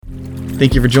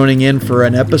Thank you for joining in for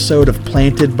an episode of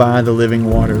Planted by the Living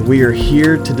Water. We are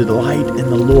here to delight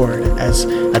in the Lord as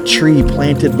a tree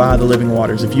planted by the living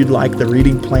waters. If you'd like the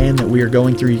reading plan that we are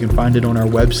going through, you can find it on our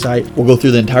website. We'll go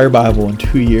through the entire Bible in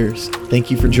 2 years. Thank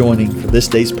you for joining for this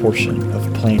day's portion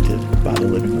of Planted by the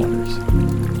Living Waters.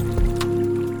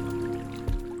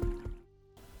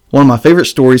 One of my favorite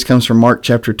stories comes from Mark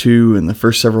chapter 2 and the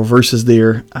first several verses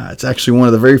there. It's actually one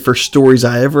of the very first stories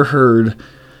I ever heard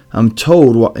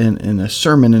told in a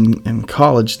sermon in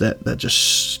college that just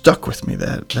stuck with me,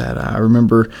 that I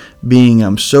remember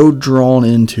being so drawn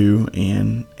into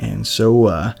and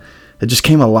so it just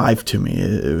came alive to me.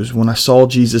 It was when I saw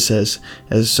Jesus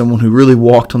as someone who really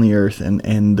walked on the earth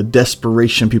and the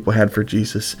desperation people had for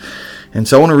Jesus. And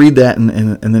so I want to read that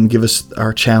and then give us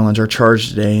our challenge, our charge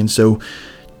today. And so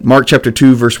Mark chapter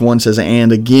 2 verse 1 says,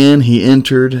 "And again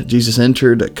Jesus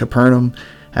entered Capernaum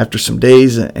after some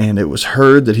days, and it was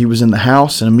heard that he was in the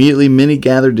house, and immediately many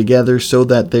gathered together, so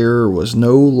that there was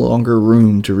no longer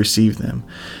room to receive them,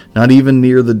 not even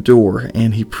near the door.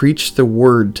 And he preached the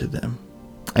word to them.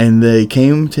 And they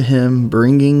came to him,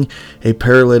 bringing a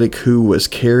paralytic who was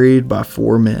carried by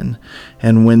 4 men.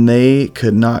 And when they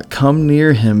could not come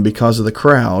near him because of the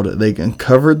crowd, they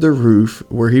uncovered the roof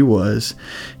where he was.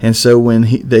 And so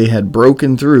when they had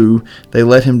broken through, they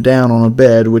let him down on a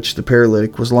bed which the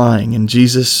paralytic was lying. And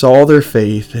Jesus saw their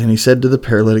faith, and he said to the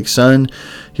paralytic, 'Son,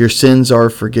 your sins are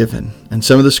forgiven.' And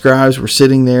some of the scribes were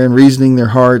sitting there and reasoning in their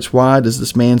hearts, 'Why does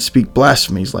this man speak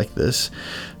blasphemies like this?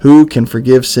 Who can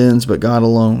forgive sins but God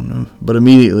alone?' But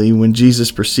immediately when Jesus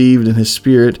perceived in his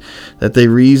spirit that they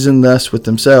reasoned thus with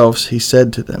themselves, he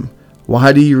said to them,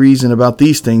 'Why do you reason about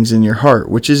these things in your heart?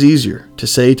 Which is easier, to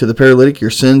say to the paralytic, your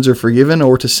sins are forgiven,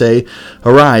 or to say,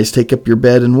 arise, take up your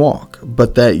bed and walk?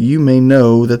 But that you may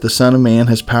know that the Son of Man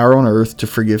has power on earth to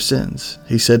forgive sins.'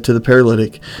 He said to the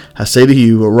paralytic, 'I say to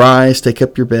you, arise, take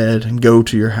up your bed, and go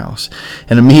to your house.'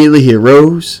 And immediately he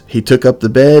arose, he took up the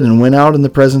bed, and went out in the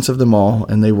presence of them all.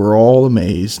 And they were all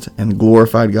amazed, and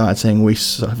glorified God, saying, we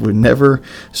never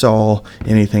saw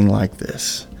anything like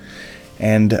this."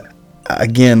 And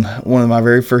again, one of my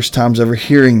very first times ever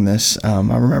hearing this, I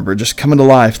remember just coming to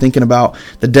life, thinking about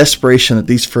the desperation that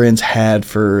these friends had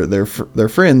for their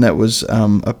friend that was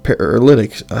a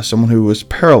paralytic, someone who was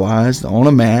paralyzed on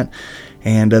a mat.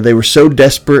 And they were so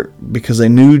desperate because they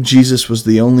knew Jesus was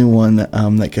the only one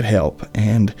that could help.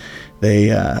 And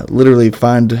they literally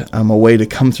find a way to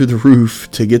come through the roof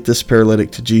to get this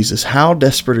paralytic to Jesus. How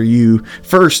desperate are you,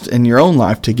 first in your own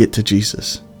life, to get to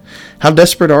Jesus? How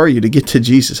desperate are you to get to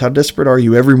Jesus? How desperate are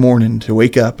you every morning to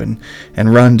wake up and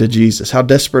run to Jesus? How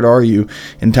desperate are you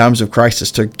in times of crisis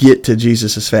to get to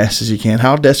Jesus as fast as you can?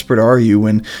 How desperate are you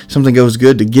when something goes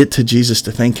good to get to Jesus,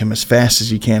 to thank him as fast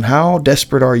as you can? How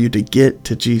desperate are you to get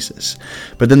to Jesus?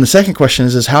 But then the second question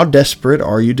is how desperate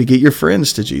are you to get your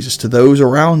friends to Jesus, to those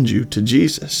around you to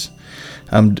Jesus?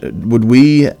 Would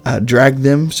we drag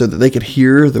them so that they could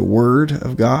hear the word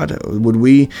of God? Would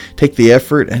we take the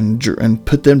effort and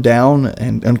put them down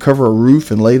and uncover a roof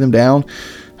and lay them down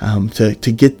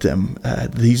to get them?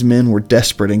 These men were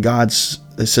desperate, and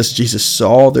it says Jesus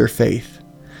saw their faith.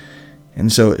 And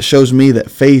so it shows me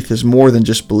that faith is more than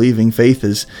just believing. Faith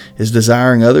is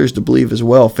desiring others to believe as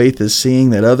well. Faith is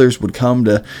seeing that others would come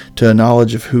to a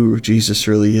knowledge of who Jesus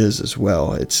really is as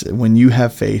well. It's when you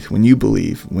have faith, when you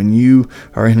believe, when you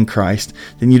are in Christ,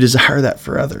 then you desire that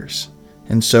for others.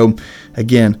 And so,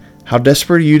 again, how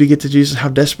desperate are you to get to Jesus? How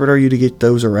desperate are you to get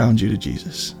those around you to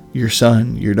Jesus? Your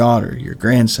son, your daughter, your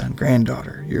grandson,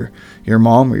 granddaughter, your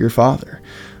mom or your father,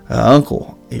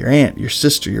 uncle, your aunt, your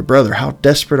sister, your brother. How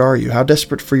desperate are you? How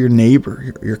desperate for your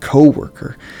neighbor, your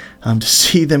coworker, to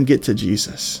see them get to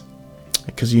Jesus?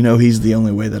 Because you know he's the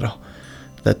only way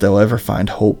that they'll ever find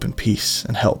hope and peace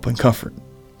and help and comfort.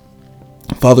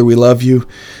 Father, we love you.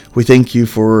 We thank you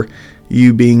for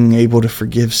you being able to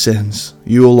forgive sins.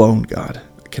 You alone, God,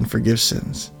 can forgive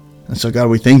sins. And so, God,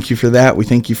 we thank you for that. We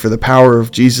thank you for the power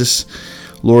of Jesus,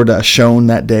 Lord, shown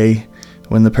that day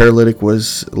when the paralytic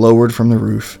was lowered from the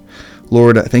roof.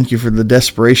 Lord, I thank you for the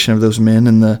desperation of those men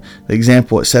and the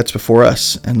example it sets before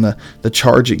us and the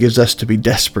charge it gives us to be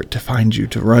desperate to find you,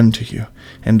 to run to you,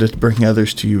 and to bring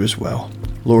others to you as well.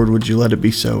 Lord, would you let it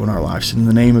be so in our lives? In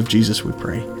the name of Jesus we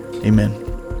pray. Amen.